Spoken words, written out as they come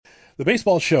The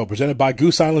Baseball Show, presented by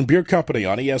Goose Island Beer Company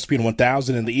on ESPN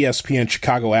 1000 and the ESPN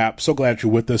Chicago app. So glad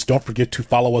you're with us. Don't forget to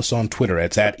follow us on Twitter.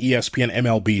 It's at ESPN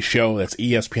MLB Show. That's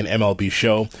ESPN MLB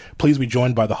Show. Please be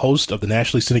joined by the host of the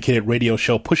nationally syndicated radio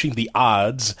show Pushing the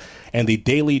Odds and the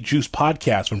Daily Juice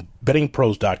podcast from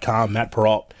bettingpros.com. Matt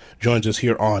Peralt joins us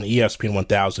here on ESPN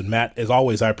 1000. Matt, as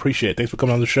always, I appreciate it. Thanks for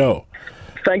coming on the show.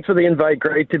 Thanks for the invite.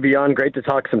 Great to be on. Great to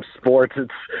talk some sports.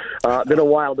 It's been a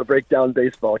while to break down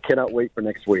baseball. Cannot wait for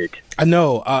next week. I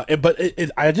know, but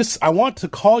I want to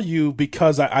call you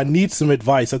because I need some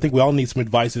advice. I think we all need some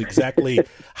advice on exactly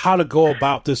how to go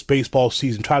about this baseball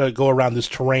season, try to go around this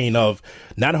terrain of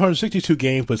not 162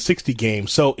 games, but 60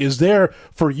 games. So is there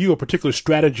for you a particular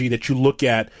strategy that you look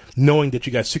at knowing that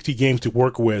you got 60 games to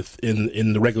work with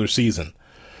in the regular season?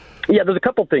 Yeah, there's a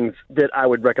couple things that I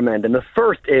would recommend. And the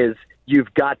first is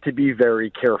you've got to be very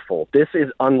careful. This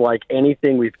is unlike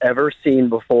anything we've ever seen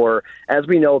before. As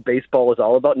we know, baseball is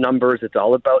all about numbers. It's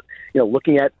all about,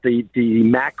 looking at the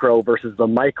macro versus the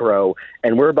micro.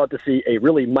 And we're about to see a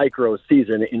really micro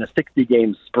season in a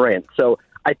 60-game sprint. So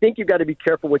I think you've got to be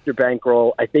careful with your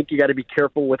bankroll. I think you got to be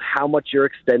careful with how much you're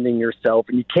extending yourself.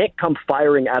 And you can't come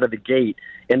firing out of the gate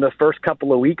in the first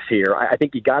couple of weeks here. I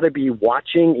think you got to be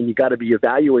watching and you got to be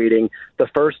evaluating the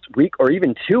first week or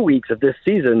even 2 weeks of this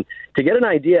season to get an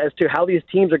idea as to how these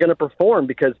teams are going to perform.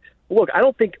 Because, look, I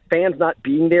don't think fans not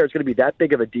being there is going to be that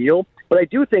big of a deal. But I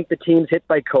do think the teams hit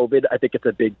by COVID, I think it's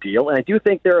a big deal. And I do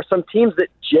think there are some teams that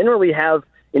generally have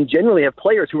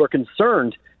players who are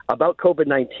concerned about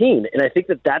COVID-19. And I think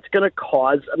that that's going to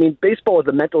cause, baseball is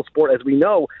a mental sport, as we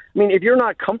know. If you're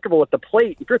not comfortable at the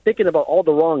plate, if you're thinking about all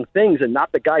the wrong things and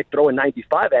not the guy throwing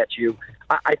 95 at you,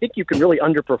 I think you can really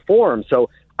underperform. So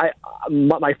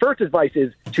my first advice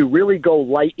is to really go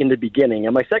light in the beginning.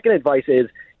 And my second advice is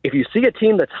if you see a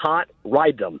team that's hot,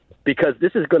 ride them. Because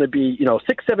this is going to be,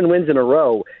 6-7 wins in a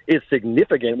row is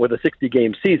significant with a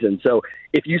 60-game season. So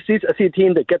if you see a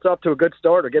team that gets off to a good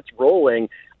start or gets rolling,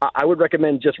 I would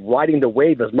recommend just riding the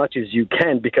wave as much as you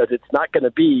can because it's not going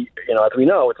to be, as we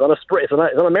know, it's not a sprint. It's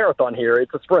not a marathon here.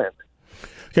 It's a sprint.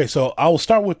 Okay, so I will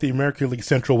start with the American League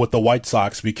Central with the White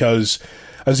Sox because,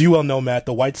 as you well know, Matt,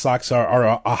 the White Sox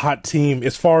are a hot team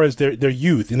as far as their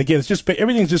youth. And again, it's just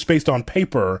everything's just based on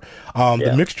paper.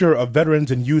 The mixture of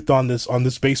veterans and youth on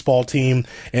this baseball team.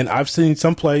 And I've seen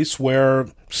some place where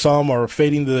some are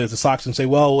fading the Sox and say,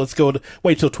 well, let's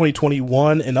wait till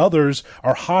 2021. And others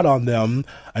are hot on them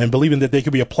and believing that they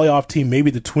could be a playoff team.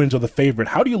 Maybe the Twins are the favorite.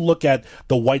 How do you look at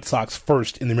the White Sox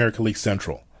first in the American League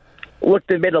Central? Look,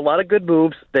 they've made a lot of good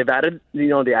moves. They've added,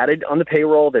 they added on the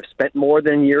payroll. They've spent more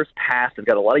than years past. They've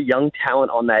got a lot of young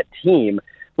talent on that team.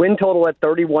 Win total at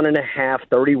 31.5,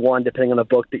 31, depending on the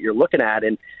book that you're looking at.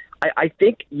 And I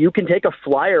think you can take a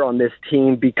flyer on this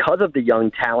team because of the young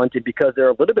talent and because they're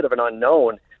a little bit of an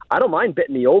unknown. I don't mind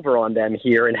betting the over on them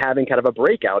here and having kind of a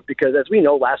breakout because, as we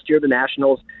know, last year the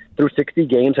Nationals, through 60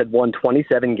 games, had won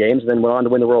 27 games and then went on to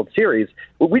win the World Series.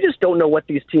 But we just don't know what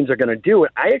these teams are going to do.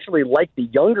 And I actually like the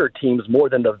younger teams more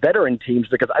than the veteran teams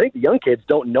because I think the young kids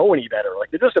don't know any better. Like,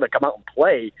 they're just going to come out and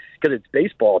play because it's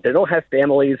baseball. They don't have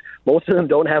families. Most of them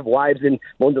don't have wives and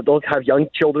most of them don't have young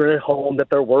children at home that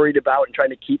they're worried about and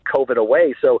trying to keep COVID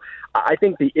away. So I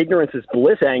think the ignorance is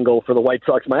bliss angle for the White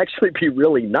Sox might actually be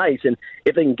really nice. And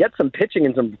if they can get some pitching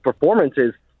and some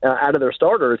performances out of their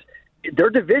starters,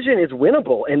 their division is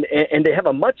winnable, and they have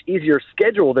a much easier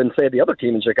schedule than, say, the other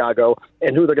team in Chicago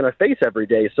and who they're going to face every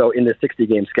day. So in this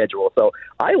 60-game schedule. So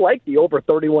I like the over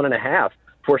 31.5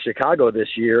 for Chicago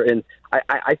this year, and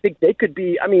I think they could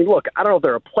be, look, I don't know if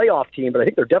they're a playoff team, but I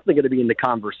think they're definitely going to be in the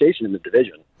conversation in the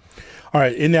division. All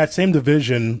right, in that same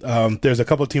division, there's a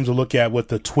couple of teams to look at with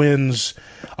the Twins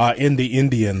and the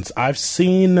Indians. I've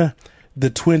seen the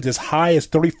Twins as high as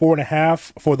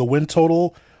 34.5 for the win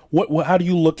total. How do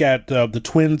you look at the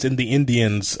Twins and the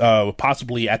Indians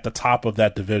possibly at the top of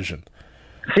that division?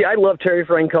 See, I love Terry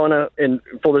Francona, and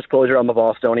full disclosure, I'm a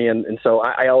Bostonian, and so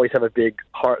I always have a big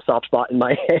soft spot in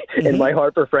my in my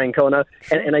heart for Francona.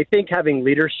 And I think having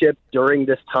leadership during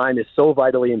this time is so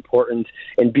vitally important,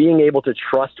 and being able to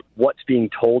trust what's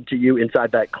being told to you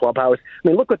inside that clubhouse.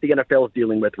 Look what the NFL is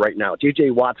dealing with right now.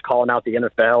 J.J. Watt's calling out the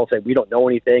NFL, saying we don't know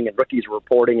anything, and rookies are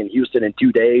reporting in Houston in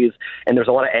 2 days, and there's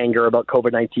a lot of anger about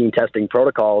COVID-19 testing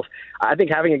protocols. I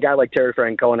think having a guy like Terry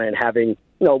Francona and having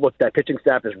look, that pitching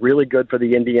staff is really good for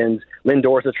the Indians.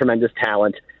 Lindor's a tremendous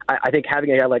talent. I think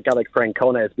having a guy like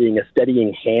Francona as being a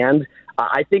steadying hand,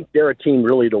 I think they're a team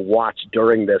really to watch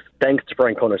during this, thanks to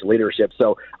Francona's leadership.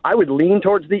 So I would lean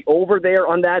towards the over there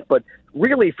on that. But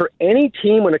really, for any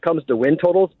team when it comes to win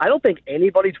totals, I don't think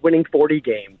anybody's winning 40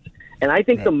 games. And I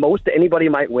think the most that anybody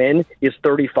might win is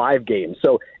 35 games.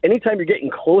 So anytime you're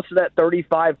getting close to that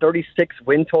 35, 36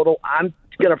 win total, I'm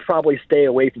going to probably stay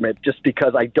away from it just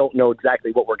because I don't know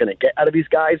exactly what we're going to get out of these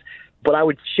guys. But I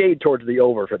would shade towards the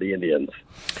over for the Indians.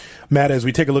 Matt, as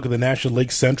we take a look at the National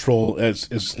League Central,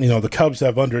 as you know, the Cubs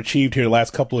have underachieved here the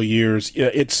last couple of years.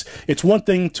 It's one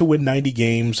thing to win 90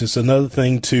 games. It's another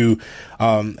thing to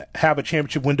have a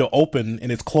championship window open, and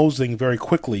it's closing very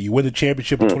quickly. You win the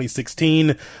championship in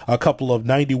 2016, a couple of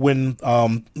 90-win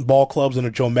ball clubs under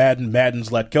Joe Madden.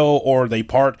 Madden's let go, or they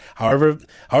part. However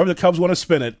the Cubs want to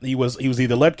spin it, he was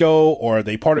either let go or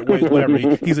they parted ways. Whatever.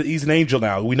 He's an angel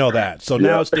now. We know that. So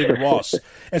now it's David Ross,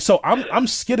 and so I'm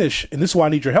skittish, and this is why I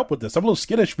need your help with this. I'm a little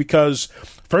skittish because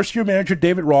first-year manager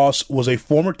David Ross was a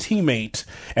former teammate,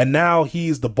 and now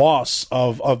he's the boss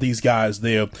of these guys.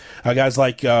 The guys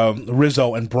like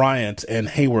Rizzo and Bryant and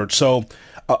Hayward. So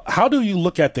how do you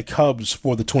look at the Cubs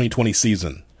for the 2020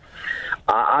 season?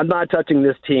 I'm not touching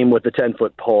this team with the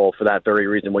 10-foot pole for that very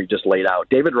reason we just laid out.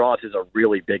 David Ross is a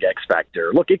really big X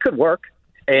factor. Look, it could work,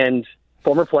 and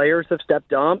former players have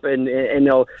stepped up, and you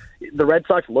know, the Red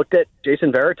Sox looked at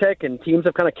Jason Varitek, and teams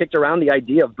have kind of kicked around the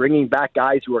idea of bringing back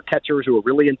guys who are catchers, who are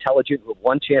really intelligent, who have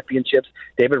won championships.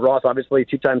 David Ross, obviously a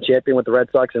two-time champion with the Red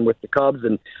Sox and with the Cubs,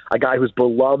 and a guy who's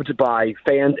beloved by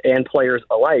fans and players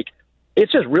alike.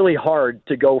 It's just really hard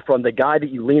to go from the guy that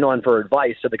you lean on for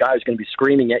advice to the guy who's going to be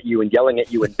screaming at you and yelling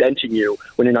at you and benching you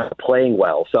when you're not playing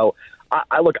well. So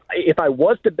I look, if I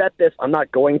was to bet this, I'm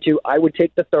not going to. I would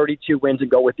take the 32 wins and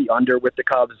go with the under with the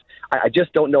Cubs. I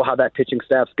just don't know how that pitching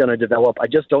staff's going to develop. I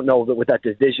just don't know that with that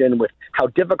division, with how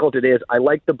difficult it is. I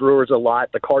like the Brewers a lot.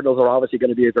 The Cardinals are obviously going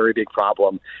to be a very big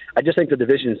problem. I just think the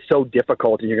division is so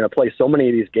difficult, and you're going to play so many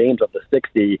of these games of the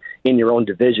 60 in your own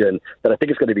division that I think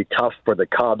it's going to be tough for the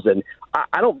Cubs. And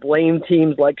I don't blame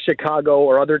teams like Chicago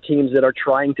or other teams that are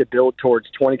trying to build towards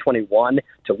 2021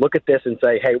 to look at this and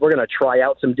say, hey, we're going to try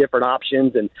out some different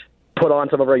options and put on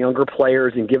some of our younger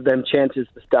players and give them chances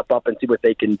to step up and see what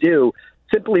they can do,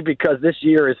 simply because this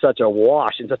year is such a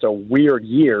wash and such a weird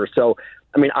year. So,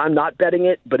 I mean, I'm not betting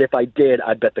it, but if I did,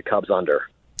 I'd bet the Cubs under.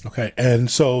 Okay, and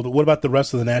so what about the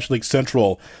rest of the National League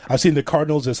Central? I've seen the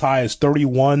Cardinals as high as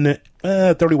 31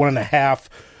 and a half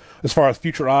as far as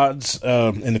future odds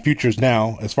and the futures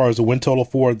now, as far as the win total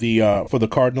for the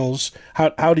Cardinals.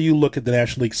 How do you look at the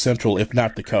National League Central, if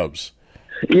not the Cubs?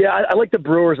 Yeah, I like the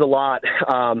Brewers a lot.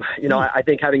 You know, I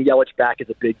think having Yelich back is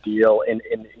a big deal, and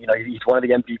you know, he's one of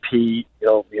the MVP,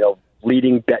 you know,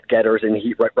 leading bet getters, and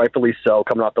he rightfully so,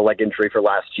 coming off the leg injury for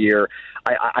last year.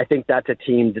 I think that's a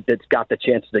team that's got the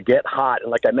chance to get hot.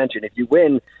 And like I mentioned, if you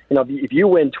win, you know, if you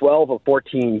win 12 of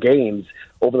 14 games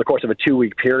over the course of a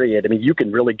 2-week period, I mean, you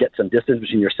can really get some distance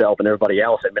between yourself and everybody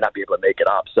else and may not be able to make it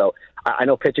up. So I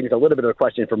know pitching is a little bit of a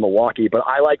question for Milwaukee, but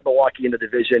I like Milwaukee in the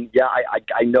division. Yeah,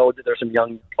 I know that there's some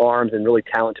young arms and really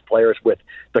talented players with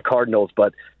the Cardinals,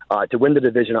 but to win the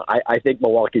division, I think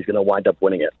Milwaukee's going to wind up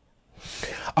winning it.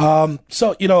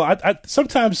 So, you know, I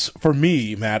sometimes for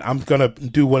me, Matt, I'm going to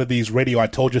do one of these radio I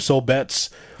told you so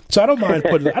bets. So I don't mind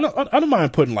putting, I don't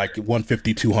mind putting like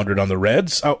 150, 200 on the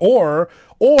Reds,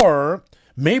 or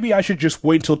maybe I should just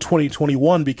wait until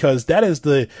 2021 because that is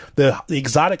the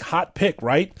exotic hot pick,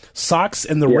 right? Sox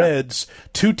and the Reds,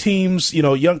 two teams, you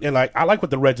know, young, and I like what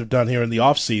the Reds have done here in the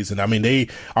offseason. I mean, they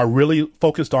are really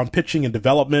focused on pitching and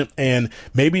development, and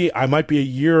maybe I might be a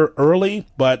year early,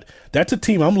 but that's a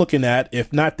team I'm looking at,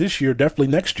 if not this year, definitely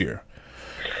next year.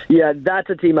 Yeah, that's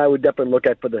a team I would definitely look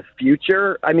at for the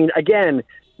future. I mean, again,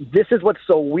 this is what's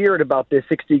so weird about this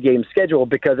 60-game schedule,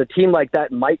 because a team like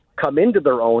that might come into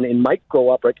their own and might grow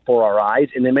up right before our eyes,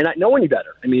 and they may not know any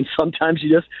better. I mean, sometimes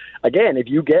you just, again, if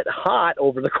you get hot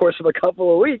over the course of a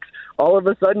couple of weeks, all of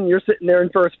a sudden you're sitting there in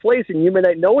first place, and you may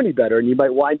not know any better, and you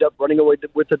might wind up running away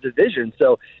with the division.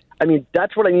 So, I mean,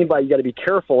 that's what I mean by you got to be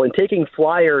careful. And taking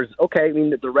flyers, okay, I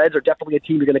mean, the Reds are definitely a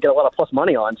team you're going to get a lot of plus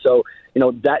money on. So, you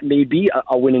know, that may be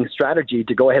a winning strategy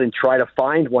to go ahead and try to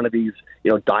find one of these, you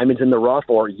know, diamonds in the rough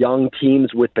or young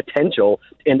teams with potential.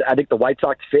 And I think the White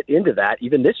Sox fit into that.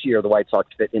 Even this year, the White Sox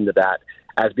fit into that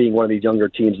as being one of these younger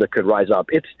teams that could rise up.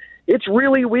 It's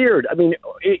really weird. I mean,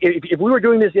 if we were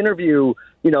doing this interview,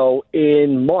 you know,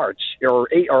 in March or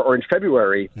in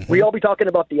February, we'd all be talking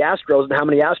about the Astros and how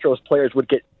many Astros players were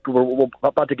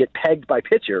about to get pegged by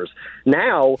pitchers.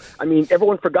 Now, I mean,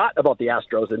 everyone forgot about the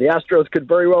Astros, and the Astros could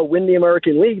very well win the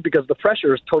American League because the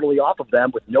pressure is totally off of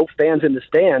them with no fans in the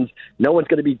stands. No one's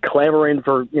going to be clamoring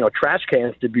for, you know, trash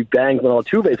cans to be banged on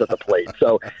Altuve's at the plate.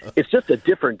 So it's just a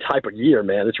different type of year,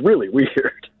 man. It's really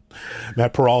weird.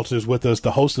 Matt Peralta is with us,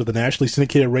 the host of the nationally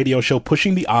syndicated radio show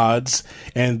Pushing the Odds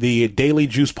and the Daily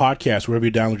Juice podcast. Wherever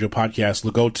you download your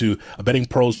podcast, go to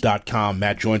bettingpros.com.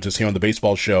 Matt joins us here on the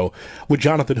Baseball Show with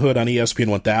Jonathan Hood on ESPN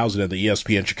 1000 and the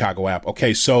ESPN Chicago app.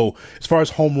 Okay, so as far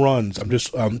as home runs, I'm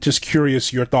just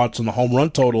curious your thoughts on the home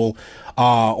run total,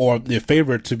 or the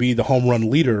favorite to be the home run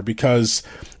leader, because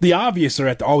the obvious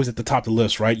are always at the top of the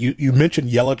list, right? You mentioned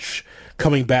Yelich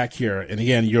coming back here, and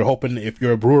again, you're hoping, if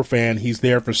you're a Brewer fan, he's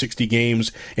there for 60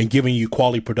 games and giving you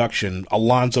quality production.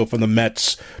 Alonso from the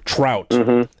Mets, Trout.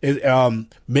 Mm-hmm.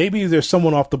 Maybe there's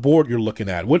someone off the board you're looking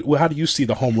at. How do you see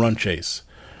the home run chase?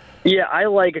 Yeah, I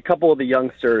like a couple of the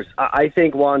youngsters. I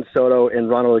think Juan Soto and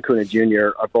Ronald Acuna Jr.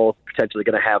 are both potentially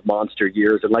going to have monster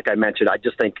years. And like I mentioned, I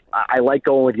just think I like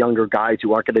going with younger guys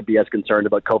who aren't going to be as concerned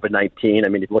about COVID-19. I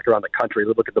mean, if you look around the country,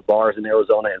 look at the bars in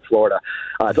Arizona and Florida.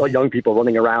 It's all young people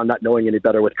running around not knowing any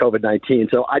better with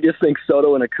COVID-19. So I just think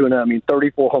Soto and Acuna,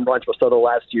 34 home runs for Soto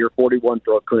last year, 41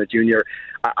 for Acuna Jr.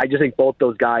 I just think both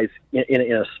those guys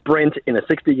in a sprint, in a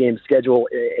 60-game schedule,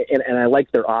 and I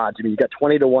like their odds. I mean, you got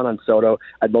 20-1 on Soto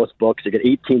at most books. You get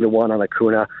 18-1 on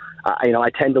Acuna.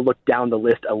 I tend to look down the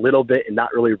list a little bit and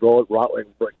not really roll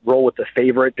with the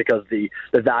favorite because the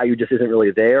value just isn't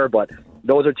really there. But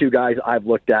those are two guys I've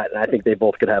looked at, and I think they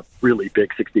both could have really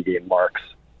big 60-game marks.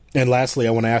 And lastly,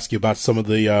 I want to ask you about some of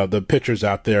the pitchers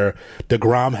out there.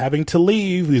 DeGrom having to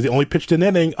leave. He's only pitched an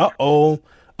inning. Uh-oh.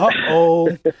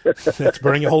 That's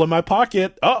burning a hole in my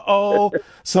pocket.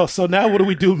 So now what do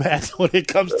we do, Matt, when it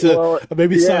comes to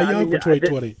Cy Young for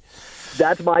 2020?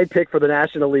 That's my pick for the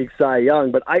National League Cy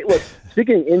Young. But look,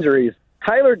 speaking of injuries,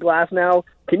 Tyler Glasnow,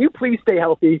 can you please stay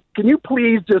healthy? Can you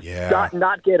please just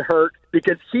not get hurt?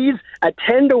 Because he's at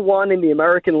 10-1 in the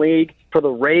American League for the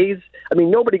Rays. I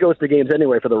mean, nobody goes to games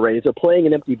anyway for the Rays. They're playing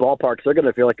in empty ballparks. They're going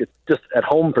to feel like it's just at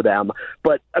home for them.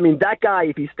 But, that guy,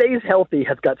 if he stays healthy,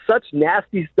 has got such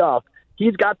nasty stuff.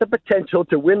 He's got the potential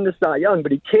to win the Cy Young,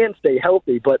 but he can't stay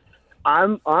healthy. But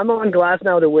I'm on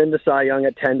Glasnow to win the Cy Young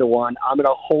at 10-1. I'm going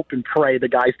to hope and pray the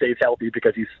guy stays healthy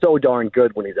because he's so darn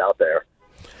good when he's out there.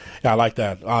 Yeah, I like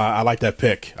that. I like that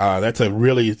pick. That's a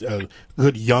really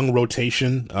good young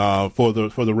rotation for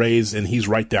the Rays, and he's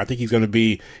right there. I think he's going to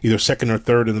be either second or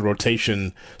third in the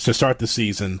rotation to start the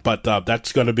season. But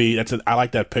that's going to be I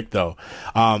like that pick though.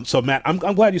 So Matt, I'm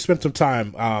glad you spent some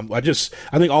time. I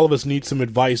think all of us need some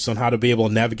advice on how to be able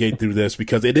to navigate through this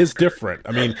because it is different.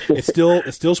 I mean, it's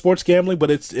still sports gambling, but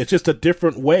it's just a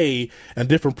different way and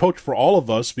different approach for all of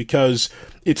us because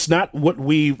it's not what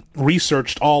we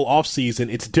researched all off season.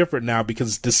 It's different now because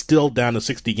it's distilled down to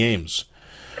 60 games.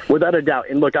 Without a doubt.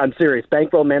 And look, I'm serious.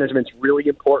 Bankroll management's really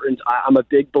important. I'm a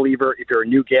big believer if you're a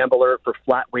new gambler for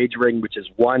flat wagering, which is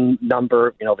one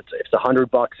number. If it's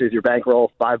 $100 is your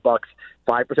bankroll, $5,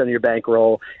 5% of your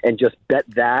bankroll, and just bet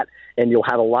that. And you'll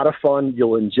have a lot of fun.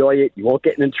 You'll enjoy it. You won't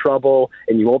get in trouble,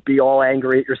 and you won't be all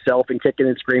angry at yourself and kicking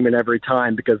and screaming every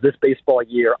time because this baseball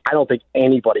year, I don't think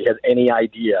anybody has any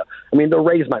idea. I mean, the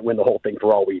Rays might win the whole thing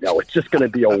for all we know. It's just going to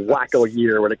be a wacko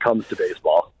year when it comes to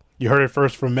baseball. You heard it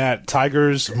first from Matt.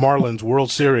 Tigers, Marlins, World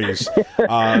Series.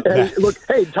 Look,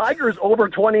 Tigers over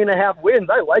 20.5 wins.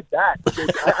 I like that.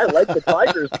 I like the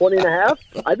Tigers 20.5.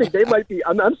 I think they might be.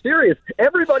 I'm serious.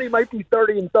 Everybody might be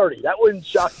 30-30. That wouldn't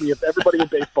shock me if everybody in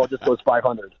baseball just goes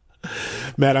 500.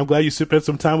 Matt, I'm glad you spent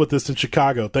some time with us in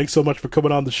Chicago. Thanks so much for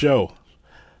coming on the show.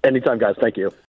 Anytime, guys. Thank you.